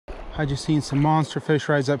I just seen some monster fish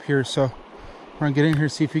rise up here, so we're gonna get in here,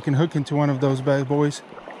 see if we can hook into one of those bad boys.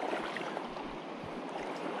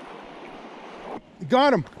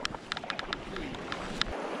 Got him.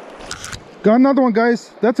 Got another one, guys.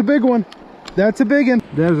 That's a big one. That's a big one.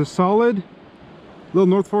 That is a solid little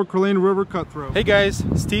North Fork Coeur River cutthroat. Hey guys,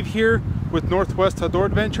 Steve here with Northwest Outdoor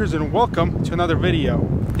Adventures, and welcome to another video.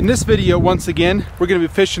 In this video, once again, we're going to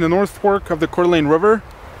be fishing the North Fork of the Coeur River.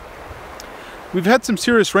 We've had some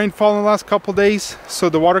serious rainfall in the last couple days, so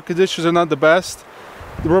the water conditions are not the best.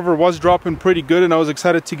 The river was dropping pretty good and I was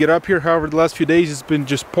excited to get up here. However, the last few days it's been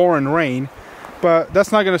just pouring rain. But that's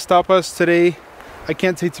not going to stop us today. I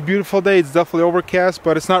can't say it's a beautiful day. It's definitely overcast,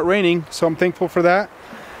 but it's not raining, so I'm thankful for that.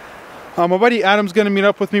 My buddy Adam's going to meet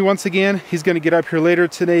up with me once again. He's going to get up here later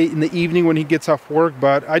today in the evening when he gets off work,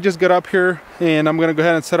 but I just got up here and I'm going to go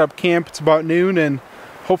ahead and set up camp. It's about noon and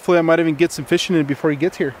hopefully I might even get some fishing in before he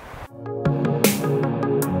gets here.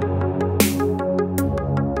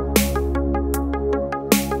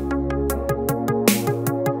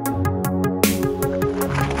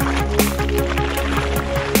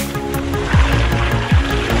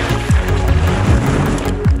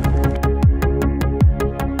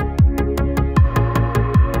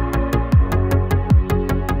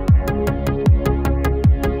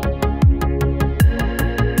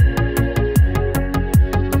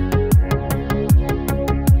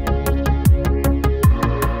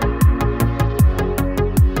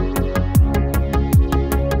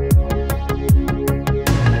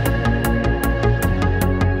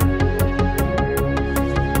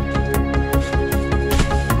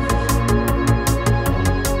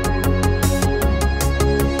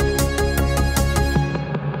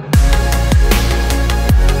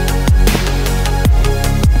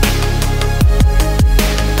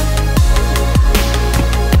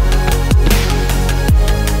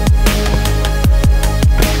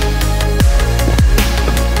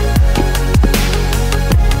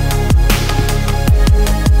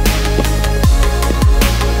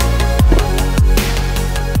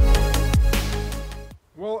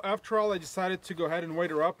 After all, I decided to go ahead and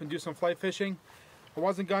wait her up and do some fly fishing. I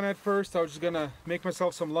wasn't gonna at first. I was just gonna make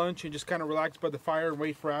myself some lunch and just kind of relax by the fire and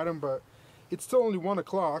wait for Adam, but it's still only 1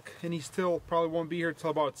 o'clock and he still probably won't be here till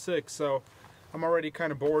about 6, so I'm already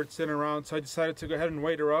kind of bored sitting around, so I decided to go ahead and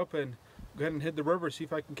wait her up and go ahead and hit the river, see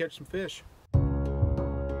if I can catch some fish.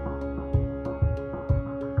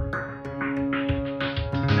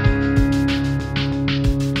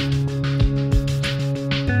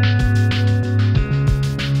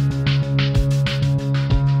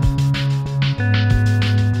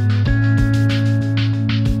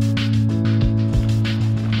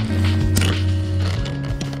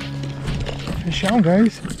 Fish on,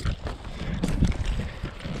 guys.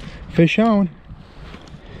 Fish on.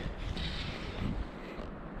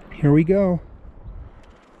 Here we go.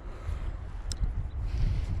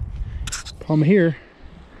 Problem here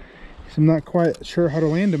is I'm not quite sure how to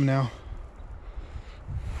land him now.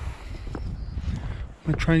 I'm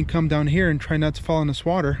gonna try and come down here and try not to fall in this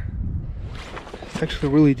water. It's actually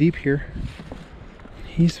really deep here.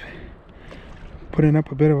 He's putting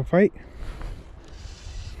up a bit of a fight.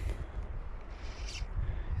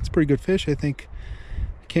 Pretty good fish, I think.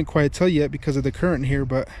 Can't quite tell yet because of the current here,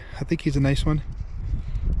 but I think he's a nice one.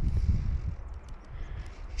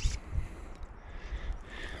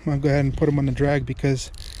 I'm gonna go ahead and put him on the drag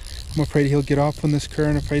because I'm afraid he'll get off on this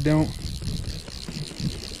current if I don't.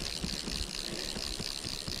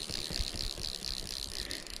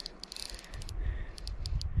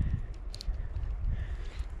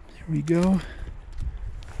 There we go.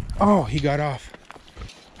 Oh, he got off.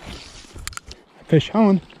 Fish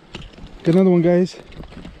on. Got another one, guys.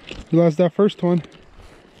 We lost that first one.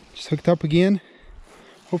 Just hooked up again.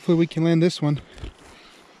 Hopefully we can land this one.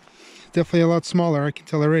 Definitely a lot smaller, I can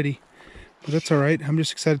tell already. But that's alright. I'm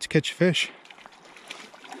just excited to catch a fish.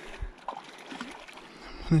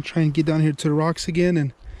 I'm going to try and get down here to the rocks again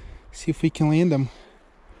and see if we can land them.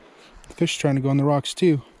 The fish is trying to go on the rocks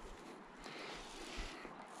too.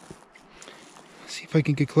 See if I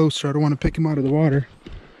can get closer. I don't want to pick him out of the water.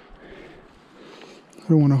 I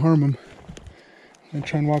don't want to harm him. I'm going to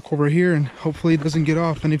try and walk over here and hopefully he doesn't get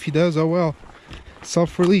off. And if he does, oh well.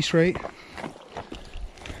 Self-release, right?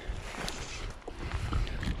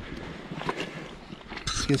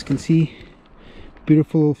 As you guys can see,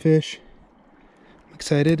 beautiful little fish. I'm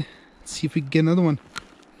excited. Let's see if we can get another one.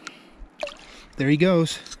 There he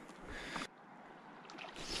goes.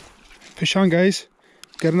 Fish on, guys.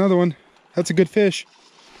 Got another one. That's a good fish.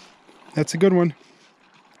 That's a good one.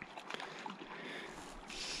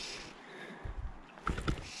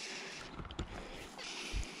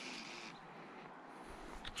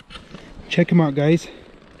 Check them out, guys.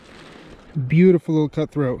 Beautiful little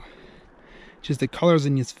cutthroat. Just the colors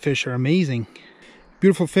in these fish are amazing.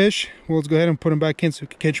 Beautiful fish. Well, let's go ahead and put him back in so we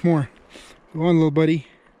can catch more. Go on, little buddy.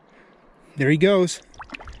 There he goes.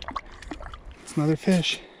 It's another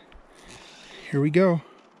fish. Here we go.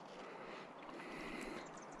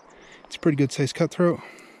 It's a pretty good sized cutthroat.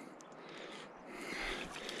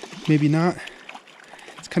 Maybe not.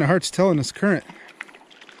 It's kind of hard to tell in this current.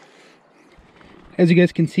 As you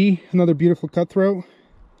guys can see, another beautiful cutthroat.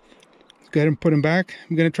 Let's go ahead and put him back.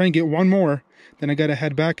 I'm going to try and get one more. Then I got to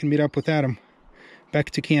head back and meet up with Adam.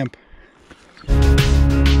 Back to camp.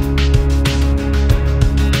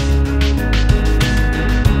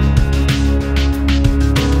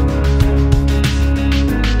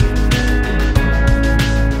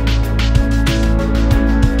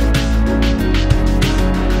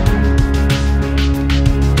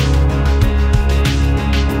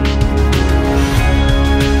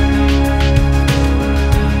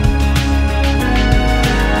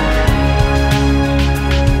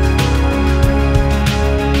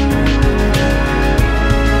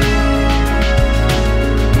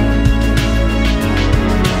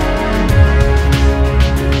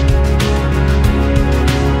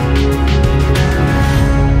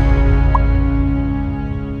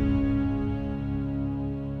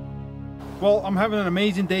 Well, I'm having an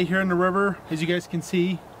amazing day here in the river. As you guys can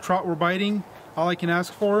see, trout were biting. All I can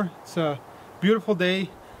ask for. It's a beautiful day.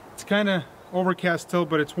 It's kind of overcast still,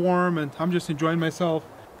 but it's warm and I'm just enjoying myself.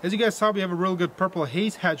 As you guys saw, we have a real good purple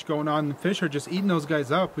haze hatch going on. The fish are just eating those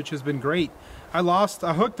guys up, which has been great. I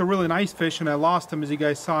hooked a really nice fish and I lost him, as you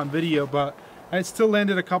guys saw on video, but I still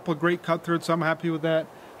landed a couple of great cutthroats, so I'm happy with that.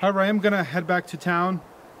 However, I am gonna head back to town.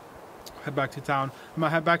 I'm gonna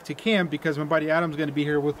head back to camp because my buddy Adam's gonna be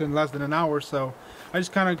here within less than an hour, so I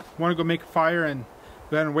just kind of want to go make a fire and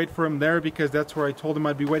go ahead and wait for him there because that's where I told him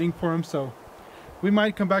I'd be waiting for him. So we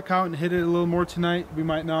might come back out and hit it a little more tonight. We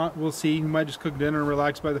might not. We'll see. We might just cook dinner and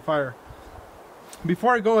relax by the fire.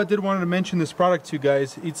 Before I go, I did want to mention this product to you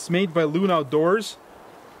guys. It's made by Loon Outdoors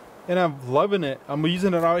and I'm loving it. I'm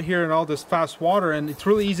using it out here in all this fast water and it's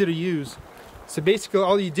really easy to use. So basically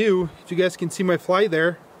all you do, if you guys can see my fly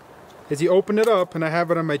there, is you open it up, and I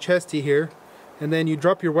have it on my chesty here, and then you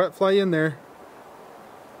drop your wet fly in there,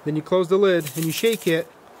 then you close the lid and you shake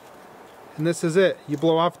it, and this is it. You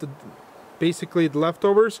blow off basically the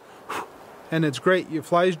leftovers and it's great. Your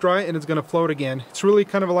fly is dry and it's gonna float again. It's really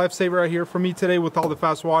kind of a lifesaver out here for me today with all the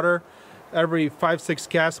fast water. Every 5-6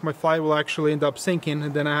 casts my fly will actually end up sinking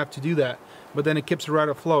and then I have to do that, but then it keeps it right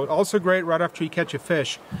afloat. Also great right after you catch a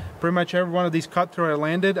fish. Pretty much every one of these cutthroat I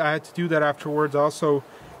landed, I had to do that afterwards. I also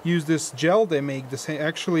use this gel they make, this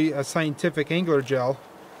actually a scientific angler gel.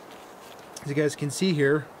 As you guys can see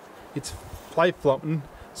here, it's fly floating.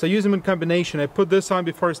 So I use them in combination. I put this on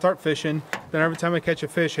before I start fishing, then every time I catch a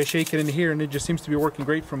fish I shake it in here and it just seems to be working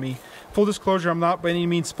great for me. Full disclosure, I'm not by any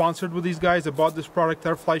means sponsored with these guys. I bought this product at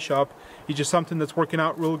our fly shop. It's just something that's working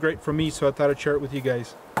out real great for me, so I thought I'd share it with you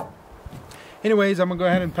guys. Anyways, I'm gonna go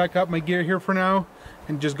ahead and pack up my gear here for now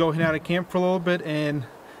and just go hang out at camp for a little bit, and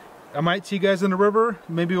I might see you guys in the river.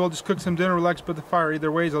 Maybe we'll just cook some dinner, relax by the fire. Either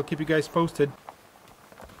ways, I'll keep you guys posted.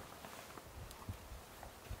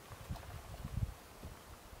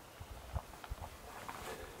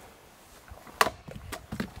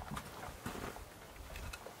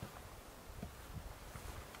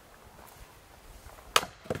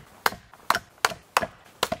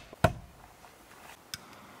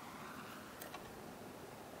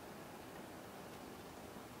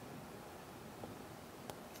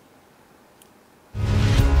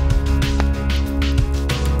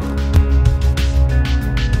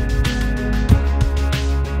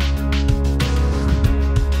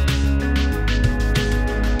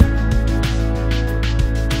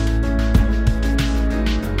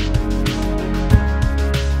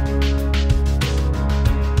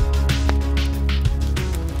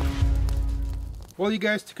 Well, you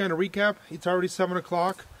guys, to kind of recap, it's already 7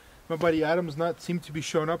 o'clock. My buddy Adam's not seemed to be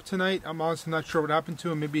showing up tonight. I'm honestly not sure what happened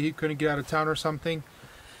to him. Maybe he couldn't get out of town or something.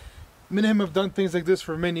 Me and him have done things like this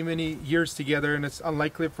for many years together, and it's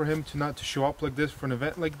unlikely for him to not to show up like this for an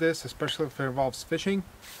event like this, especially if it involves fishing.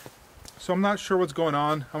 So I'm not sure what's going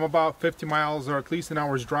on. I'm about 50 miles or at least an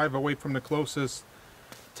hour's drive away from the closest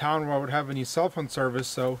town where I would have any cell phone service,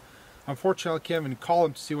 so unfortunately I can't even call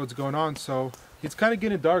him to see what's going on. So it's kind of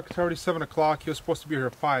getting dark. It's already 7 o'clock. He was supposed to be here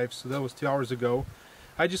at 5, so that was 2 hours ago.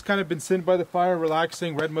 I just kind of been sitting by the fire,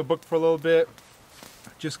 relaxing, read my book for a little bit.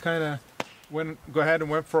 Just kind of go ahead and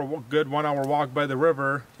went for a good 1 hour walk by the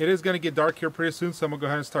river. It is going to get dark here pretty soon, so I'm going to go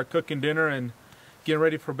ahead and start cooking dinner and getting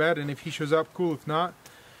ready for bed. And if he shows up, cool. If not,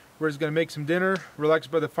 We're just gonna make some dinner, relax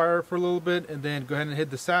by the fire for a little bit, and then go ahead and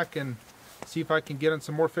hit the sack and see if I can get on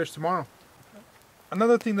some more fish tomorrow.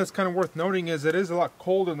 Another thing that's kind of worth noting is it is a lot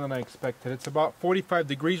colder than I expected. It's about 45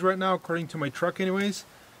 degrees right now, according to my truck anyways.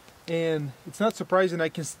 And it's not surprising, I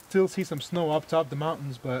can still see some snow up top the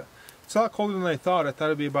mountains, but it's a lot colder than I thought. I thought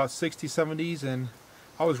it'd be about 60s, 70s, and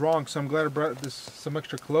I was wrong, so I'm glad I brought some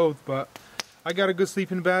extra clothes. But I got a good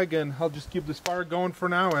sleeping bag, and I'll just keep this fire going for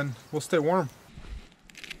now, and we'll stay warm.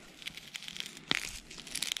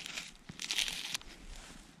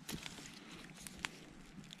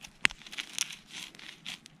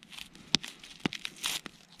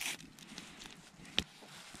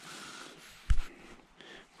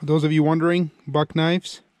 For those of you wondering, buck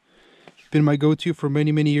knives, been my go-to for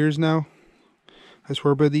many, many years now. I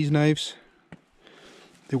swear by these knives.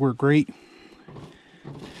 They work great.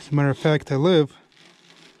 As a matter of fact, I live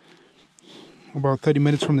about 30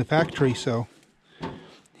 minutes from the factory, so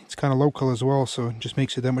it's kind of local as well, so it just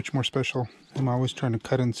makes it that much more special. I'm always trying to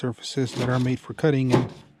cut on surfaces that are made for cutting,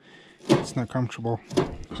 and it's not comfortable.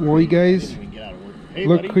 Well, you guys, hey,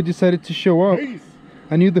 look buddy. Who decided to show up. Peace.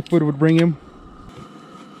 I knew the food would bring him.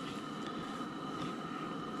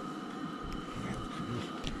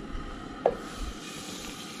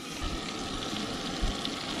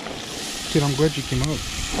 Dude, I'm glad you came out. I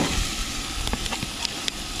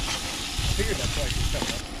figured that's why you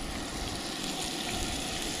stepped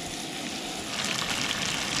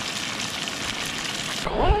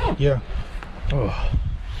up. Yeah. Oh.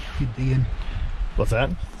 Keep digging. What's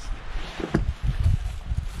that?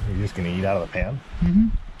 You're just gonna eat out of the pan? Mm-hmm.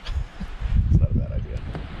 It's not a bad idea.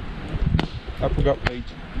 I forgot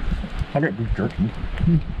plates. I got beef jerky.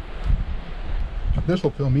 This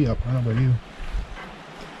will fill me up. I don't know about you.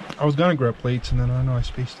 I was gonna grab plates, and then I know I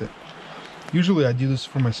spaced it. Usually I do this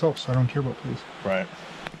for myself, so I don't care about plates. Right.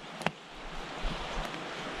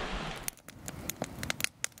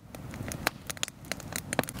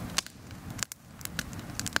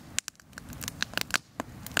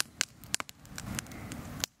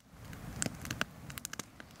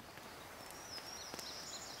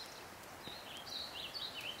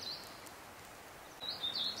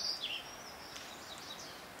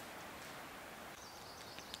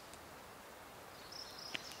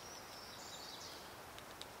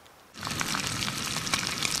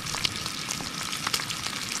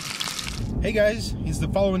 Hey guys, it's the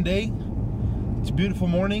following day. It's a beautiful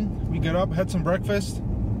morning. We got up, had some breakfast.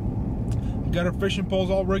 We got our fishing poles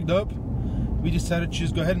all rigged up. We decided to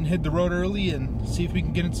just go ahead and hit the road early and see if we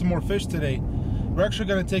can get in some more fish today. We're actually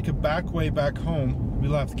going to take a back way back home. We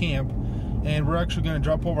left camp, and we're actually going to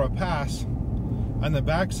drop over a pass on the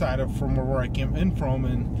back side of from where I came in from,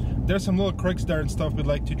 and there's some little creeks there and stuff we'd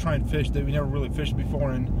like to try and fish that we never really fished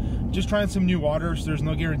before, and just trying some new waters. There's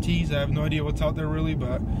no guarantees. I have no idea what's out there really,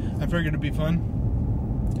 but I figured it'd be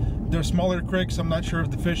fun. There's smaller creeks. I'm not sure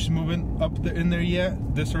if the fish is moving up in there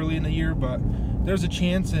yet this early in the year, but there's a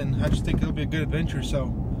chance, and I just think it'll be a good adventure, so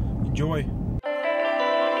enjoy.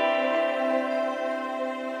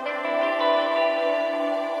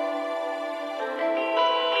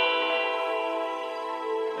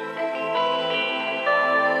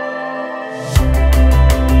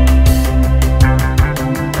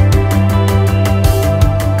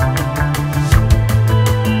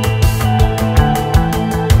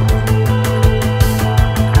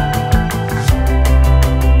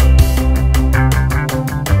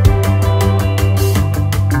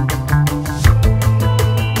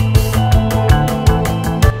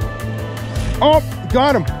 Oh,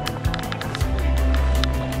 got him.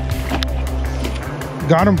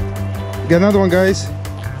 Got him. Got another one, guys.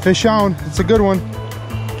 Fish on. It's a good one.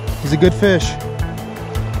 He's a good fish.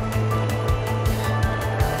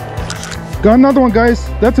 Got another one, guys.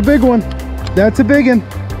 That's a big one. That's a big one.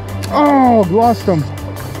 Oh, lost him.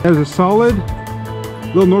 There's a solid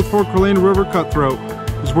little North Fork River cutthroat.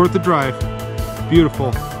 It's worth the drive.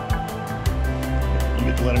 Beautiful.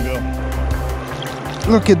 You get to let him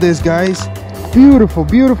go. Look at this, guys. Beautiful,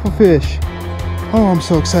 beautiful fish. Oh, I'm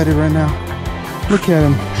so excited right now. Look at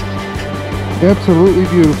him. Absolutely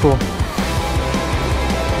beautiful.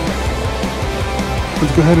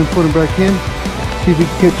 Let's go ahead and put him back in. See if we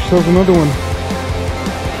can catch ourselves another one.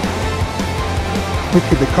 Look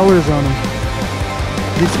at the colors on him.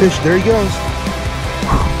 This fish, there he goes.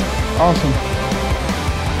 Awesome.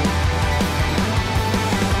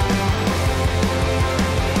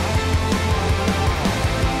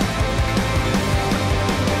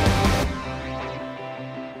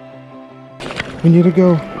 We need to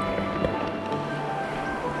go.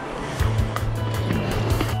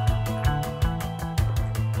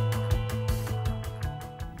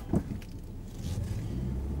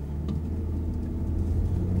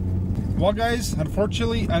 Well guys,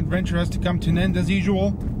 unfortunately, adventure has to come to an end as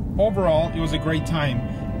usual. Overall, it was a great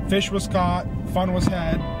time. Fish was caught, fun was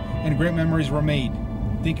had, and great memories were made.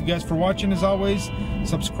 Thank you guys for watching as always.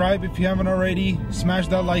 Subscribe if you haven't already. Smash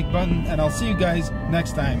that like button, and I'll see you guys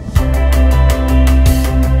next time.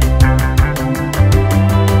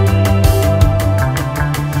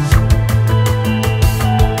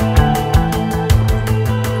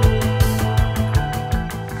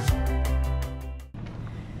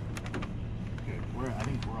 I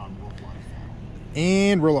think we're on Wolf Lodge now.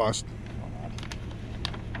 And we're lost.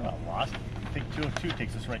 We're not lost. I think 202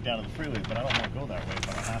 takes us right down to the freeway, but I don't want to go that way if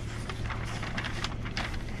I don't have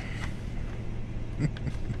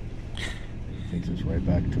to. Takes us right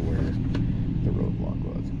back to where the roadblock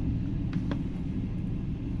was.